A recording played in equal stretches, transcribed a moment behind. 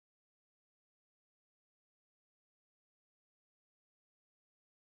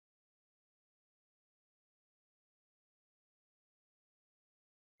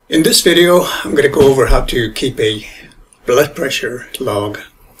In this video, I'm going to go over how to keep a blood pressure log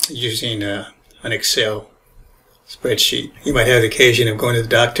using an Excel spreadsheet. You might have the occasion of going to the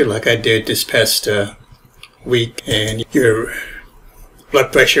doctor like I did this past week, and your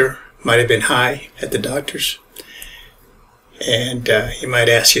blood pressure might have been high at the doctor's, and he might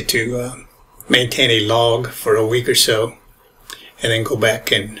ask you to maintain a log for a week or so and then go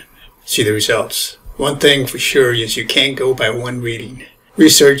back and see the results. One thing for sure is you can't go by one reading.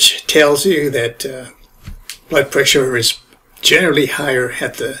 Research tells you that blood pressure is generally higher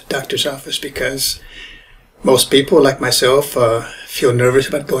at the doctor's office because most people, like myself, feel nervous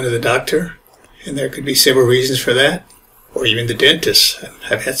about going to the doctor, and there could be several reasons for that, or even the dentist.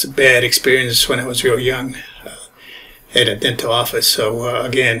 I've had some bad experiences when I was real young at a dental office, so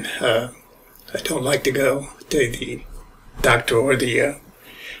again, I don't like to go to the doctor or to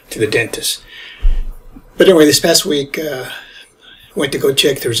the dentist. But anyway, this past week, went to go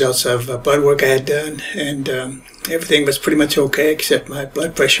check the results of blood work I had done, and everything was pretty much okay, except my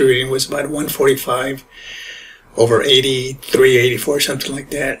blood pressure reading was about 145 over 83, 84, something like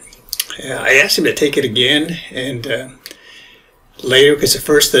that. I asked him to take it again, and later, because at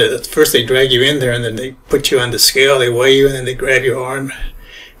first they drag you in there, and then they put you on the scale, they weigh you, and then they grab your arm,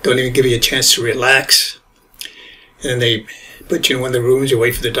 don't even give you a chance to relax, and then they put you in one of the rooms, you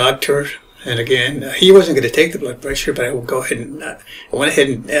wait for the doctor. And again, he wasn't going to take the blood pressure, but I will go ahead and I went ahead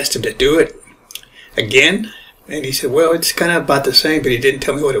and asked him to do it again. And he said, well, it's kind of about the same, but he didn't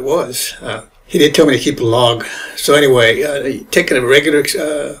tell me what it was. He did tell me to keep a log. So anyway, taking a regular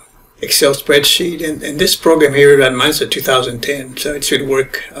Excel spreadsheet, and this program here, mine's a 2010, so it should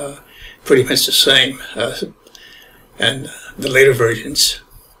work pretty much the same. And the later versions,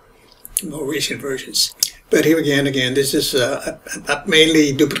 more recent versions. But here again, this is, I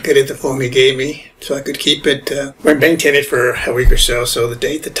mainly duplicated the form he gave me so I could keep it, maintain it for a week or so. So the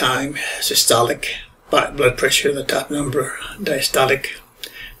date, the time, systolic, blood pressure, the top number, diastolic,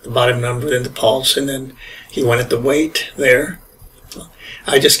 the bottom number, then the pulse, and then he wanted the weight there.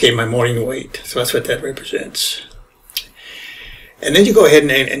 I just gave my morning weight, so that's what that represents. And then you go ahead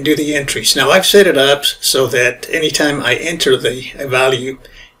and do the entries. Now I've set it up so that anytime I enter a value,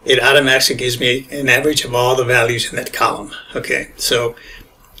 it automatically gives me an average of all the values in that column. Okay, so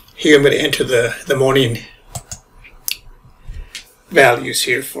here I'm going to enter the morning values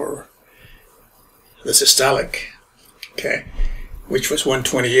here for the systolic, okay, which was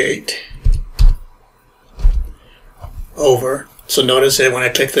 128 over. So notice that when I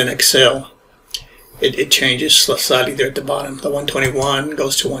click the next cell, it changes slightly there at the bottom. The 121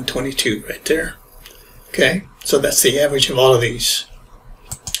 goes to 122 right there. Okay, so that's the average of all of these.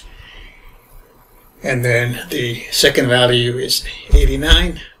 And then the second value is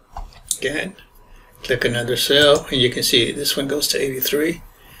 89. Again, click another cell, and you can see this one goes to 83.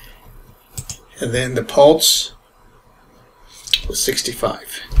 And then the pulse was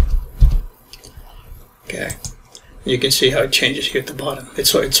 65. Okay, you can see how it changes here at the bottom.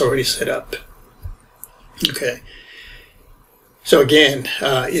 It's already set up. Okay. So again,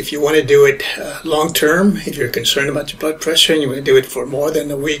 if you want to do it long term, if you're concerned about your blood pressure and you want to do it for more than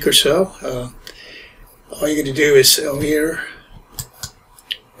a week or so, all you're going to do is over here,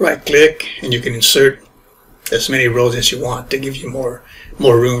 right click, and you can insert as many rows as you want to give you more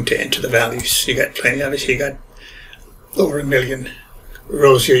room to enter the values. You got plenty, obviously you got over 1 million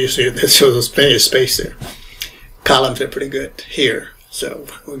rows here, so there's plenty of space there. Columns are pretty good here, so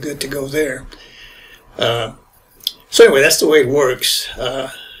we're good to go there. So anyway, that's the way it works.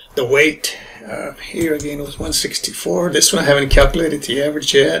 The weight here again was 164. This one I haven't calculated the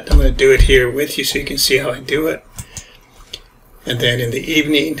average yet. I'm going to do it here with you so you can see how I do it. And then in the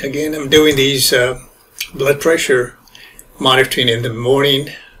evening, again, I'm doing these blood pressure monitoring in the morning,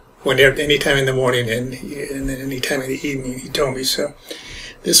 anytime in the morning, and then anytime in the evening, he told me. So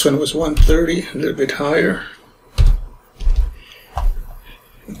this one was 130, a little bit higher.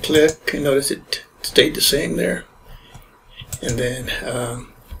 And click, and notice it stayed the same there. And then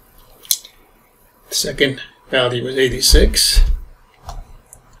the second value was 86.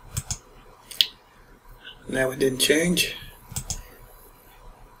 Now it didn't change.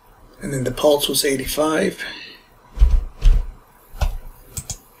 And then the pulse was 85.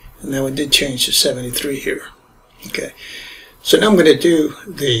 And now it did change to 73 here. Okay. So now I'm going to do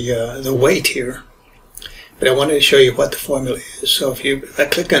the weight here. But I wanted to show you what the formula is. So if I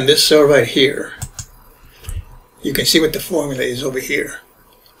click on this cell right here, you can see what the formula is over here.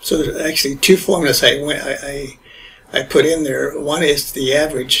 So there's actually two formulas I put in there. One is the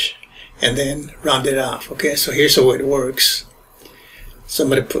average, and then round it off. Okay, so here's the way it works. So I'm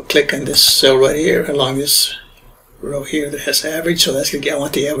going to click on this cell right here along this row here that has average, so that's going to get, I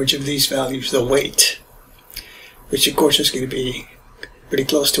want the average of these values, the weight, which of course is going to be pretty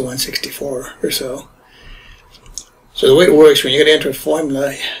close to 164 or so. So the way it works, when you got to enter a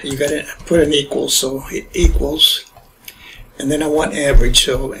formula, you got to put an equals, so it equals, and then I want average.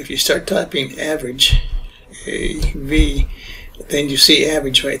 So if you start typing average, AV, then you see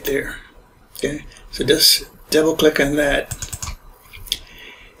average right there. Okay, so just double click on that,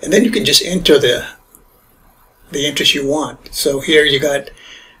 and then you can just enter the interest you want. So here you got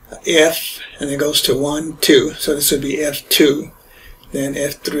F, and it goes to 1, 2. So this would be F2, then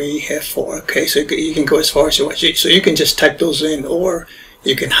F3, F4. Okay, so you can go as far as you want. So you can just type those in, or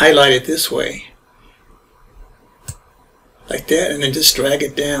you can highlight it this way, like that, and then just drag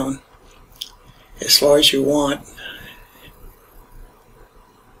it down as far as you want.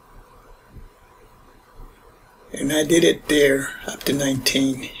 And I did it there up to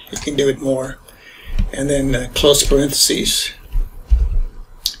 19. You can do it more. And then close parentheses.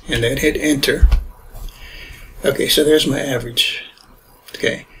 And then hit enter. Okay, so there's my average.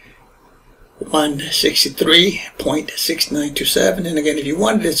 Okay, 163.6927. And again, if you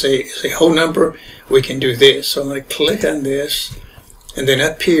wanted it as a whole number, we can do this. So I'm going to click on this, and then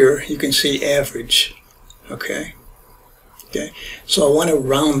up here you can see average. Okay. Okay, so I want to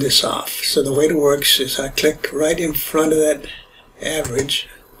round this off. So the way it works is I click right in front of that average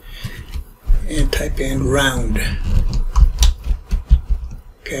and type in round.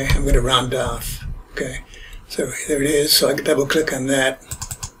 Okay, I'm going to round off. Okay, so there it is. So I can double click on that.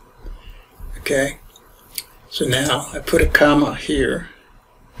 Okay, so now I put a comma here,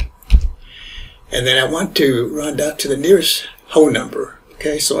 and then I want to round out to the nearest whole number.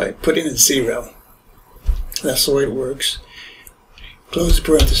 Okay, so I put in a 0. That's the way it works. Close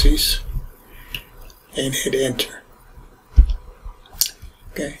parentheses and hit enter.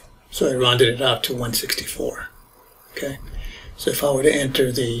 Okay, so I rounded it out to 164. Okay, so if I were to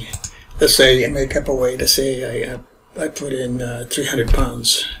enter the, let's say, and make up a weight, let's say I put in 300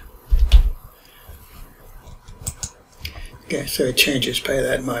 pounds. Okay, so it changes by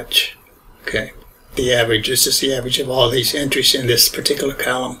that much. Okay, the average is just the average of all these entries in this particular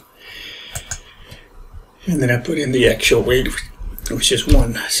column. And then I put in the actual weight, which is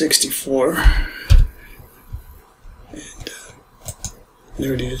 164, and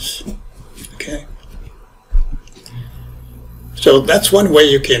there it is. Okay, so that's one way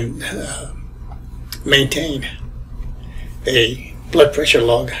you can maintain a blood pressure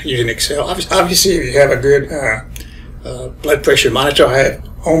log using Excel. Obviously, if you have a good blood pressure monitor, I have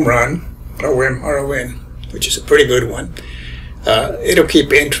OMRON, OMRON, which is a pretty good one. It'll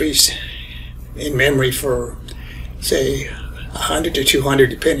keep entries in memory for, say, 100 to 200,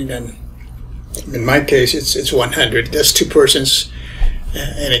 depending on, in my case, it's 100. That's 2 persons,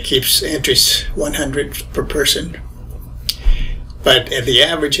 and it keeps entries 100 per person. But at the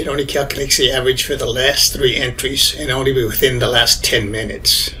average, it only calculates the average for the last 3 entries, and only within the last 10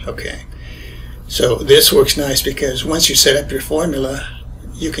 minutes. Okay, so this works nice because once you set up your formula,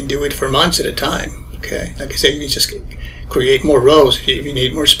 you can do it for months at a time. Okay, like I said, you can just create more rows if you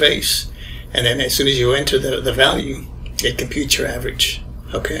need more space, and then as soon as you enter the value, it computes your average.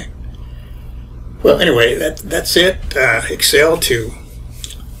 Okay. Well, anyway, that's it. Excel to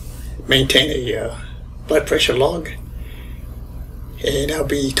maintain a blood pressure log. And I'll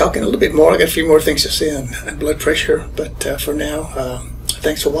be talking a little bit more. I got a few more things to say on blood pressure, but for now,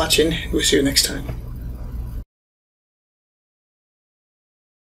 thanks for watching. We'll see you next time.